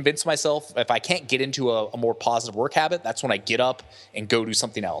can't convince myself, if I can't get into a more positive work habit, that's when I get up and go do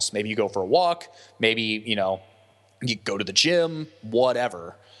something else. Maybe you go for a walk, maybe, you know, you go to the gym,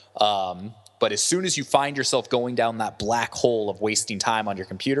 whatever. But as soon as you find yourself going down that black hole of wasting time on your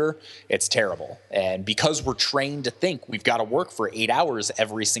computer, it's terrible. And because we're trained to think we've got to work for 8 hours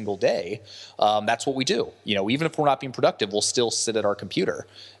every single day, that's what we do. You know, even if we're not being productive, we'll still sit at our computer.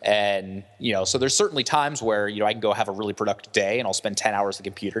 And, you know, so there's certainly times where, you know, I can go have a really productive day and I'll spend 10 hours at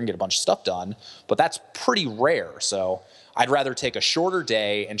the computer and get a bunch of stuff done, but that's pretty rare. So I'd rather take a shorter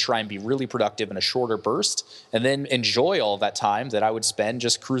day and try and be really productive in a shorter burst, and then enjoy all of that time that I would spend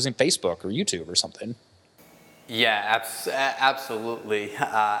just cruising Facebook or YouTube or something. Yeah, absolutely.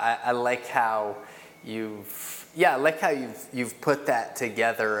 I like how you've put that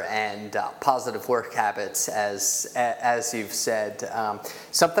together, and positive work habits, as you've said.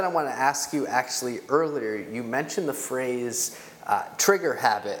 Something I want to ask you actually earlier. You mentioned the phrase trigger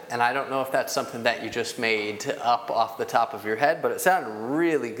habit, and I don't know if that's something that you just made up off the top of your head, but it sounded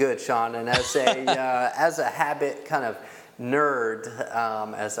really good, Sean. And as a as a habit kind of nerd,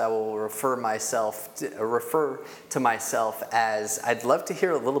 as I will refer to myself as, I'd love to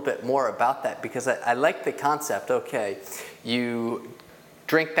hear a little bit more about that, because I like the concept. Okay, you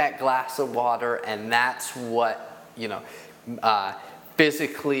drink that glass of water, and that's what, you know,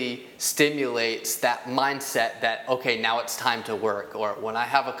 physically stimulates that mindset that, okay, now it's time to work. Or when I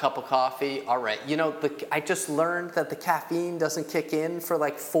have a cup of coffee, all right, you know, I just learned that the caffeine doesn't kick in for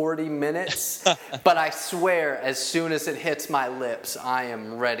like 40 minutes, but I swear as soon as it hits my lips, I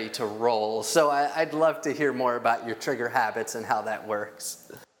am ready to roll. So I'd love to hear more about your trigger habits and how that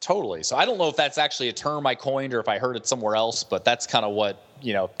works. Totally. So I don't know if that's actually a term I coined or if I heard it somewhere else, but that's kind of what,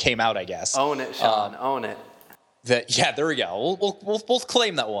 you know, came out, I guess. Own it, Sean. Own it. Yeah, there we go. We'll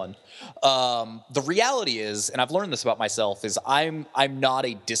claim that one. The reality is, and I've learned this about myself, is I'm not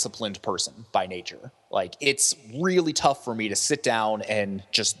a disciplined person by nature. Like, it's really tough for me to sit down and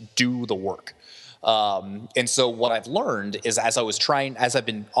just do the work. And so what I've learned is as I've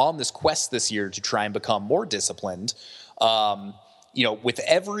been on this quest this year to try and become more disciplined, with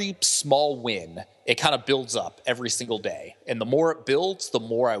every small win, it kind of builds up every single day. And the more it builds, the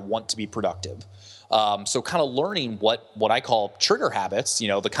more I want to be productive. So kind of learning what I call trigger habits,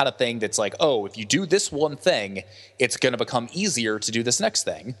 the kind of thing that's like, oh, if you do this one thing, it's going to become easier to do this next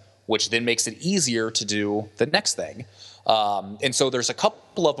thing, which then makes it easier to do the next thing. And so there's a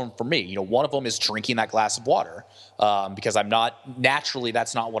couple of them for me. One of them is drinking that glass of water, because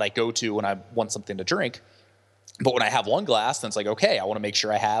that's not what I go to when I want something to drink. But when I have one glass, then it's like, okay, I want to make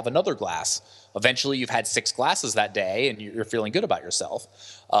sure I have another glass. Eventually, you've had 6 glasses that day, and you're feeling good about yourself.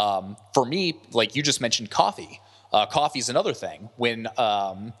 For me, like you just mentioned, coffee. Coffee is another thing. When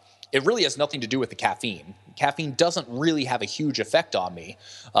it really has nothing to do with the caffeine. Caffeine doesn't really have a huge effect on me.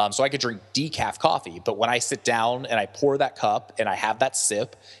 So I could drink decaf coffee, but when I sit down and I pour that cup and I have that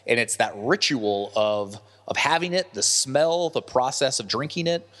sip, and it's that ritual of having it, the smell, the process of drinking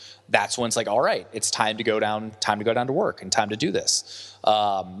it, that's when it's like, all right, it's time to go down to work and time to do this.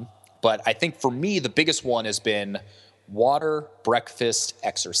 But I think for me, the biggest one has been water, breakfast,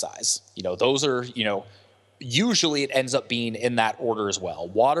 exercise. Those are, usually it ends up being in that order as well.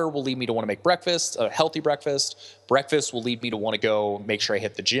 Water will lead me to want to make breakfast, a healthy breakfast. Breakfast will lead me to want to go make sure I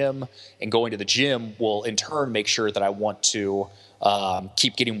hit the gym. And going to the gym will in turn make sure that I want to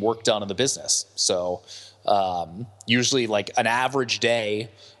keep getting work done in the business. So usually like an average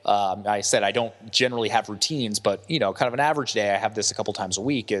day, I said I don't generally have routines, but kind of an average day, I have this a couple times a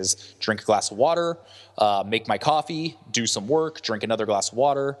week, is drink a glass of water, make my coffee, do some work, drink another glass of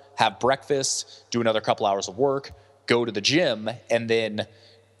water, have breakfast, do another couple hours of work, go to the gym. And then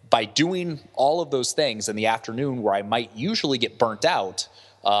by doing all of those things in the afternoon where I might usually get burnt out,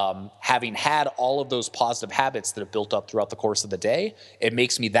 having had all of those positive habits that have built up throughout the course of the day, it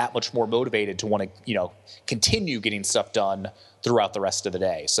makes me that much more motivated to want to, continue getting stuff done throughout the rest of the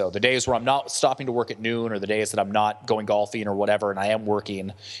day. So the days where I'm not stopping to work at noon, or the days that I'm not going golfing or whatever, and I am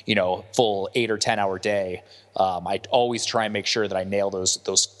working, full 8 or 10 hour day, I always try and make sure that I nail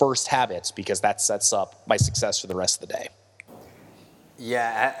those first habits, because that sets up my success for the rest of the day.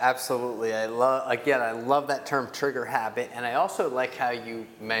 Yeah, absolutely. I love that term trigger habit. And I also like how you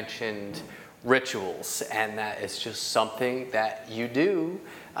mentioned rituals, and that it's just something that you do.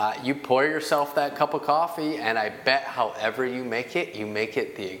 You pour yourself that cup of coffee, and I bet however you make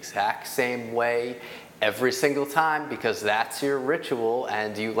it the exact same way every single time, because that's your ritual,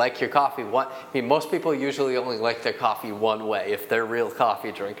 and you like your coffee most people usually only like their coffee one way if they're real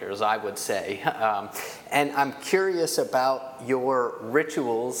coffee drinkers, I would say. And I'm curious about your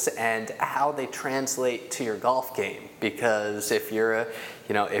rituals and how they translate to your golf game, because if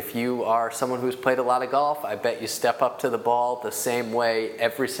you are someone who's played a lot of golf, I bet you step up to the ball the same way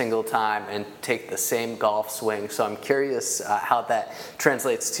every single time and take the same golf swing. So I'm curious how that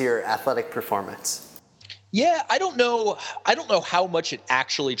translates to your athletic performance. Yeah, I don't know how much it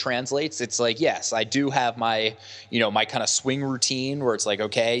actually translates. It's like, yes, I do have my, my kind of swing routine where it's like,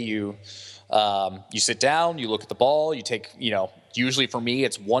 okay, you sit down, you look at the ball, you take, usually for me,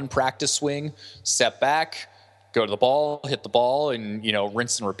 it's one practice swing, step back, go to the ball, hit the ball, and,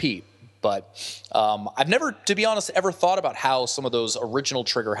 rinse and repeat. But I've never, to be honest, ever thought about how some of those original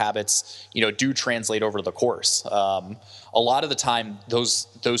trigger habits, do translate over to the course. A lot of the time,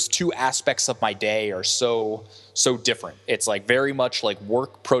 those two aspects of my day are so different. It's like very much like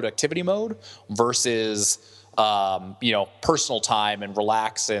work productivity mode versus personal time and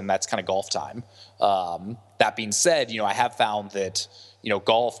relax, and that's kind of golf time. That being said, I have found that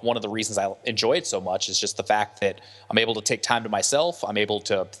golf, one of the reasons I enjoy it so much is just the fact that I'm able to take time to myself. I'm able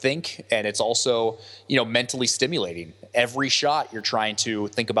to think, and it's also, mentally stimulating. Every shot you're trying to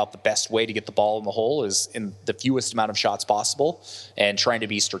think about the best way to get the ball in the hole is in the fewest amount of shots possible, and trying to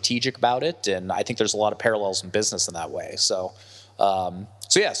be strategic about it. And I think there's a lot of parallels in business in that way. So I'm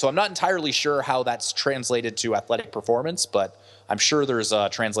not entirely sure how that's translated to athletic performance, but I'm sure there's a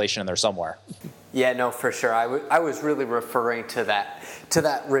translation in there somewhere. Yeah, no, for sure. I was really referring to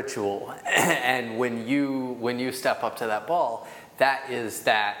that ritual, and when you step up to that ball, that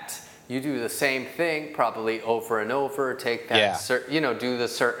you do the same thing probably over and over. Take that, do the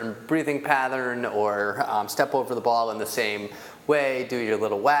certain breathing pattern, or step over the ball in the same way. Do your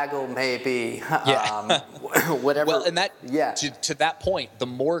little waggle, maybe. Whatever. Well, and to that point, the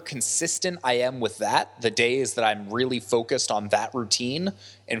more consistent I am with that, the days that I'm really focused on that routine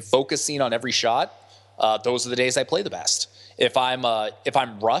and focusing on every shot, those are the days I play the best. If I'm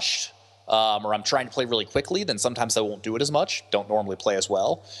rushed, or I'm trying to play really quickly, then sometimes I won't do it as much. Don't normally play as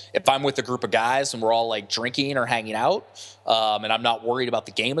well. If I'm with a group of guys and we're all like drinking or hanging out, and I'm not worried about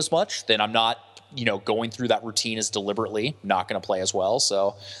the game as much, then I'm not going through that routine is deliberately not going to play as well.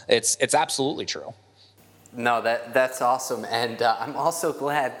 So it's absolutely true. No, that's awesome. And I'm also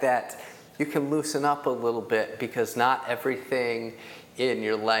glad that you can loosen up a little bit, because not everything in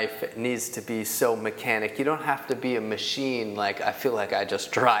your life needs to be so mechanic. You don't have to be a machine. Like, I feel like I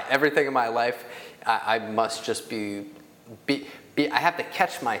just try everything in my life. I must just be I have to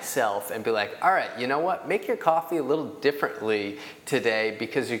catch myself and be like, all right, you know what? Make your coffee a little differently today,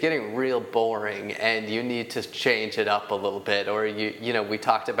 because you're getting real boring and you need to change it up a little bit. Or we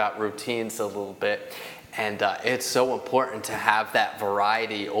talked about routines a little bit. And it's so important to have that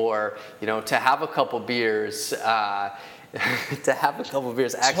variety, or, to have a couple beers, to have a couple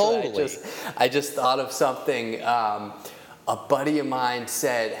beers. Actually, Totally. I just thought of something. A buddy of mine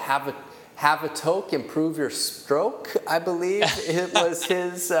said, have a toke, improve your stroke, I believe it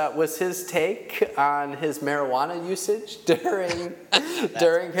was his take on his marijuana usage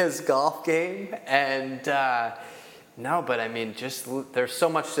during his golf game. And no, but I mean, there's so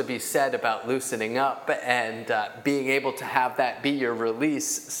much to be said about loosening up and being able to have that be your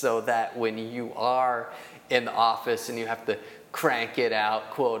release, so that when you are in the office and you have to crank it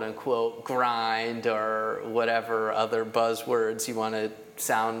out, quote unquote, grind, or whatever other buzzwords you want to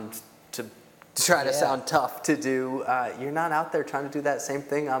sound to try to sound tough to do, you're not out there trying to do that same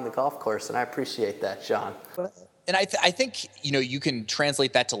thing on the golf course. And I appreciate that, Sean. And I think, you can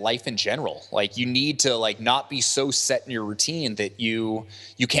translate that to life in general. Like, you need to not be so set in your routine that you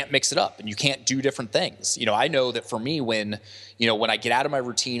can't mix it up and you can't do different things. I know that for me, when I get out of my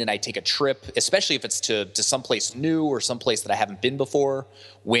routine and I take a trip, especially if it's to someplace new or someplace that I haven't been before,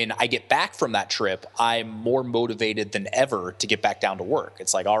 when I get back from that trip, I'm more motivated than ever to get back down to work.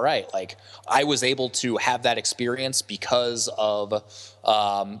 It's like, all right, I was able to have that experience because of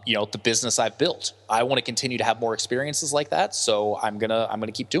the business I've built. I want to continue to have more experiences like that, so I'm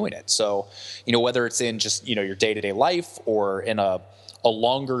gonna keep doing it. So, whether it's in just your day-to-day life or in a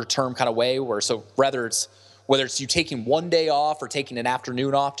longer term kind of way, whether it's you taking one day off or taking an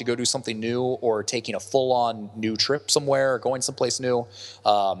afternoon off to go do something new, or taking a full-on new trip somewhere or going someplace new,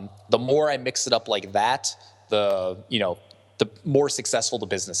 the more I mix it up like that, the more successful the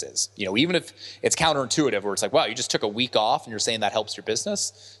business is. Even if it's counterintuitive, where it's like, wow, you just took a week off and you're saying that helps your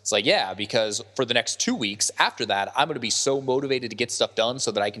business. It's like, yeah, because for the next 2 weeks after that, I'm going to be so motivated to get stuff done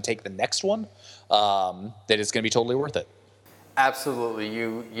so that I can take the next one, that it's going to be totally worth it. Absolutely.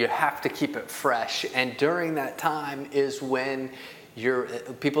 You have to keep it fresh. And during that time is when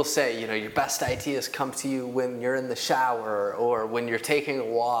people say, your best ideas come to you when you're in the shower, or when you're taking a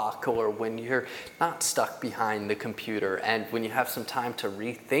walk, or when you're not stuck behind the computer, and when you have some time to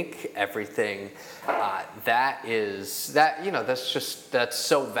rethink everything. That's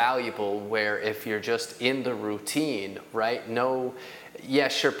so valuable, where if you're just in the routine, right? Yeah,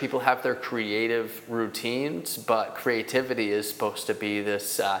 sure, people have their creative routines, but creativity is supposed to be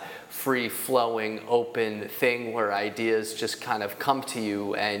this free-flowing, open thing where ideas just kind of come to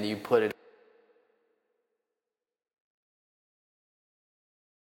you and you put it in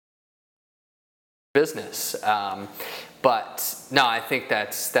business. But no, I think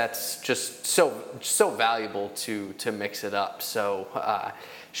that's just so valuable to mix it up. So,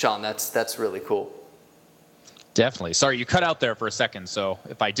 Sean, that's really cool. Definitely. Sorry, you cut out there for a second, so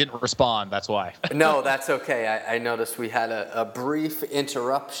if I didn't respond, that's why. No, that's okay. I noticed we had a brief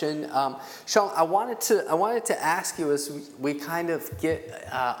interruption. Sean, I wanted to ask you, as we kind of get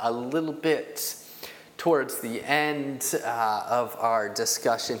a little bit towards the end of our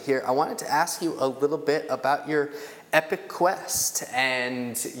discussion here, I wanted to ask you a little bit about your epic quest.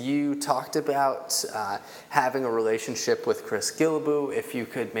 And you talked about having a relationship with Chris Guillebeau. If you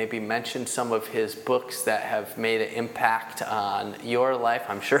could maybe mention some of his books that have made an impact on your life.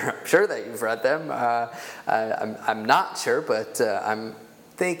 I'm sure that you've read them. I'm not sure, but I'm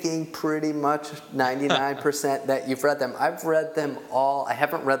thinking pretty much 99% that you've read them. I've read them all. I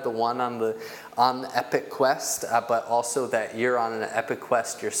haven't read the one on the epic quest, but also that you're on an epic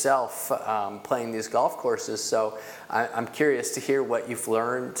quest yourself, playing these golf courses. So I'm curious to hear what you've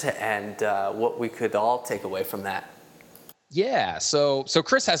learned and what we could all take away from that. Yeah, so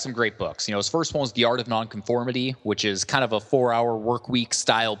Chris has some great books. His first one was The Art of Nonconformity, which is kind of a 4-hour work week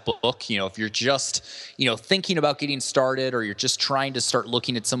style book. If you're just, thinking about getting started, or you're just trying to start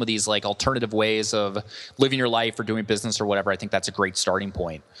looking at some of these alternative ways of living your life or doing business or whatever, I think that's a great starting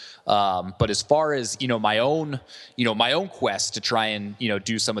point. But as far as, my own quest to try and,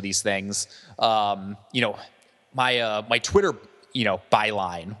 do some of these things, my Twitter,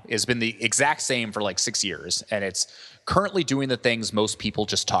 byline has been the exact same for 6 years, and it's currently doing the things most people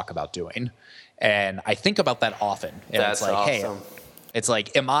just talk about doing. And I think about that often. And That's it's like, awesome. hey, it's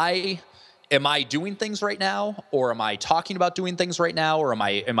like, am I am I doing things right now, or am I talking about doing things right now, or am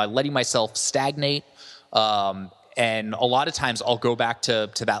I letting myself stagnate? And a lot of times I'll go back to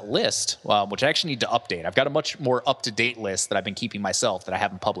that list, which I actually need to update. I've got a much more up-to-date list that I've been keeping myself that I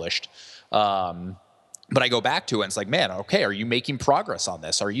haven't published. But I go back to it and it's like, man, okay, are you making progress on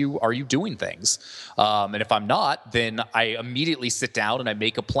this? Are you doing things? And if I'm not, then I immediately sit down and I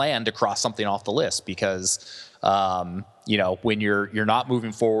make a plan to cross something off the list, because when you're not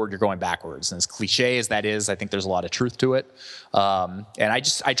moving forward, you're going backwards. And as cliche as that is, I think there's a lot of truth to it. And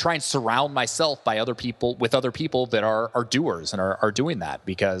I try and surround myself with other people that are doers and are doing that,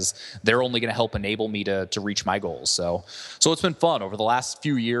 because they're only going to help enable me to reach my goals. So it's been fun over the last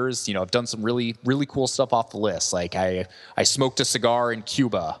few years. I've done some really, really cool stuff off the list. Like I smoked a cigar in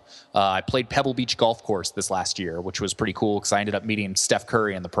Cuba. I played Pebble Beach Golf Course this last year, which was pretty cool because I ended up meeting Steph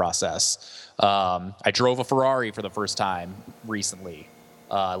Curry in the process. I drove a Ferrari for the first time recently.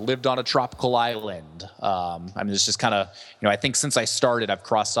 Lived on a tropical island. It's just kind of, I think since I started, I've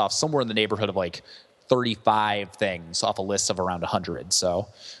crossed off somewhere in the neighborhood of like 35 things off a list of around 100. So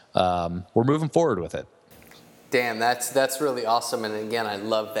we're moving forward with it. Damn, that's really awesome. And again, I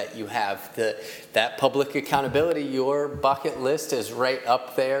love that you have that public accountability. Your bucket list is right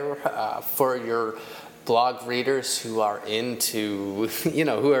up there for your blog readers who are into,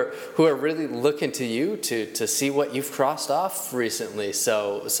 who are really looking to you to see what you've crossed off recently.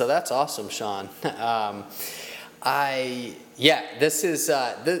 So that's awesome, Sean. This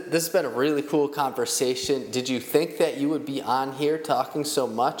has been a really cool conversation. Did you think that you would be on here talking so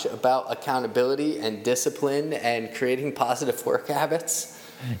much about accountability and discipline and creating positive work habits?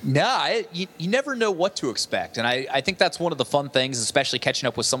 No, you never know what to expect. And I think that's one of the fun things, especially catching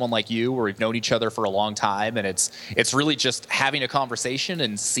up with someone like you where we've known each other for a long time. And it's really just having a conversation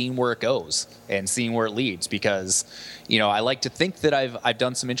and seeing where it goes and seeing where it leads. Because, I like to think that I've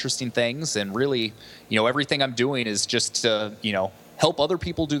done some interesting things, and really, everything I'm doing is just to, help other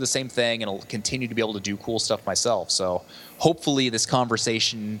people do the same thing, and I'll continue to be able to do cool stuff myself. So hopefully this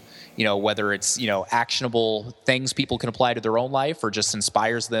conversation, whether it's, actionable things people can apply to their own life, or just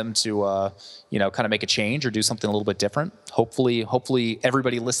inspires them to, kind of make a change or do something a little bit different. Hopefully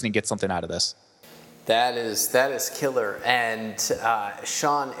everybody listening gets something out of this. That is killer. And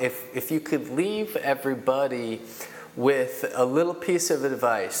Sean, if you could leave everybody with a little piece of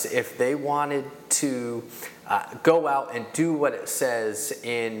advice, if they wanted to go out and do what it says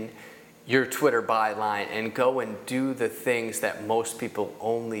in your Twitter byline and go and do the things that most people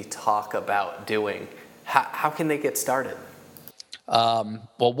only talk about doing, how can they get started? Well,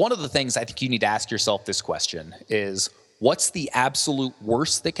 one of the things I think you need to ask yourself this question is, what's the absolute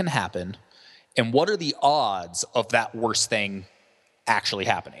worst that can happen, and what are the odds of that worst thing actually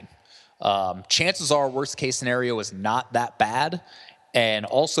happening? Chances are worst case scenario is not that bad. And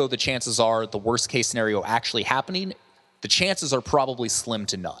also the chances are the worst case scenario actually happening, the chances are probably slim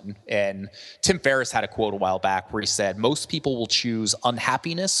to none. And Tim Ferriss had a quote a while back where he said, most people will choose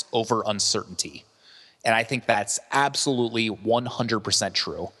unhappiness over uncertainty. And I think that's absolutely 100%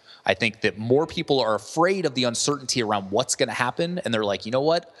 true. I think that more people are afraid of the uncertainty around what's going to happen. And they're like, you know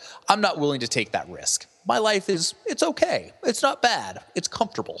what? I'm not willing to take that risk. My life it's okay. It's not bad. It's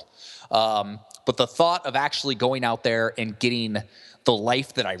comfortable. But the thought of actually going out there and getting the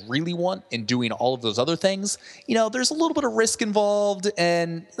life that I really want and doing all of those other things, there's a little bit of risk involved,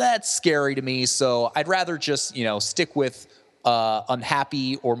 and that's scary to me. So I'd rather just, stick with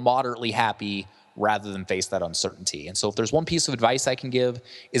unhappy or moderately happy rather than face that uncertainty. And so if there's one piece of advice I can give,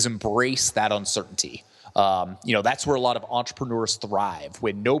 is embrace that uncertainty. That's where a lot of entrepreneurs thrive.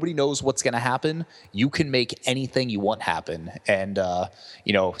 When nobody knows what's going to happen, you can make anything you want happen. And, so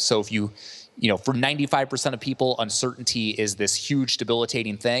if for 95% of people, uncertainty is this huge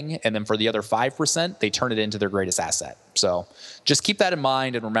debilitating thing. And then for the other 5%, they turn it into their greatest asset. So just keep that in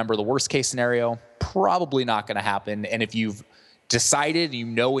mind, and remember, the worst case scenario, probably not going to happen. And if you've decided,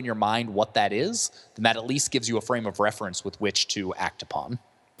 in your mind what that is, then that at least gives you a frame of reference with which to act upon.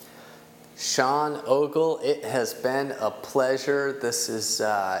 Sean Ogle, it has been a pleasure. This is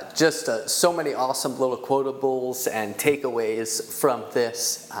just so many awesome little quotables and takeaways from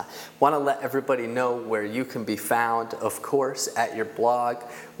this. Want to let everybody know where you can be found, of course, at your blog,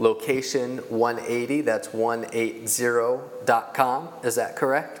 Location 180. That's 180.com. Is that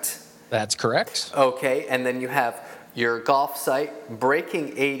correct? That's correct. Okay, and then you have your golf site,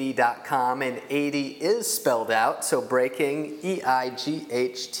 breaking80.com, and 80 is spelled out, so breaking, EIGHTY.com.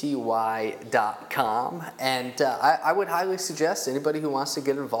 And I would highly suggest anybody who wants to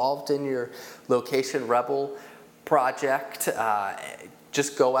get involved in your Location Rebel project,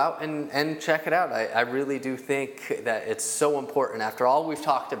 just go out and check it out. I really do think that it's so important, after all we've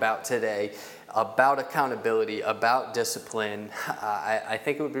talked about today, about accountability, about discipline. I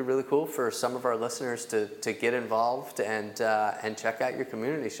think it would be really cool for some of our listeners to get involved and check out your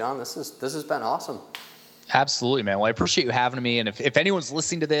community. Sean, this has been awesome. Absolutely, man. Well, I appreciate you having me. And if anyone's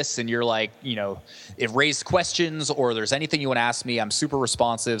listening to this and you're like, it raised questions or there's anything you want to ask me, I'm super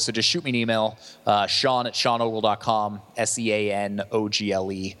responsive. So just shoot me an email, Sean@SeanOgle.com,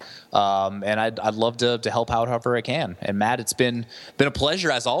 SeanOgle. And I'd love to help out however I can. And Matt, it's been a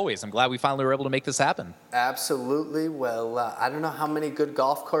pleasure as always. I'm glad we finally were able to make this happen. Absolutely. Well, I don't know how many good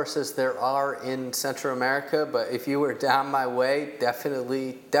golf courses there are in Central America, but if you were down my way,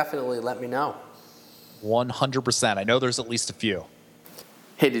 definitely let me know. 100%. I know there's at least a few.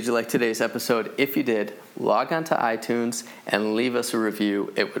 Hey, did you like today's episode? If you did, log on to iTunes and leave us a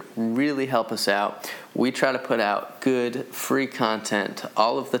review. It would really help us out. We try to put out good, free content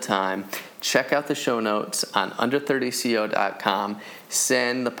all of the time. Check out the show notes on under30co.com.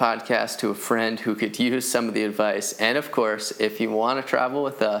 Send the podcast to a friend who could use some of the advice. And of course, if you want to travel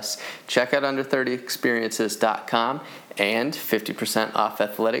with us, check out under30experiences.com and 50% off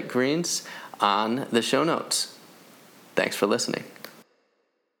athletic greens on the show notes. Thanks for listening.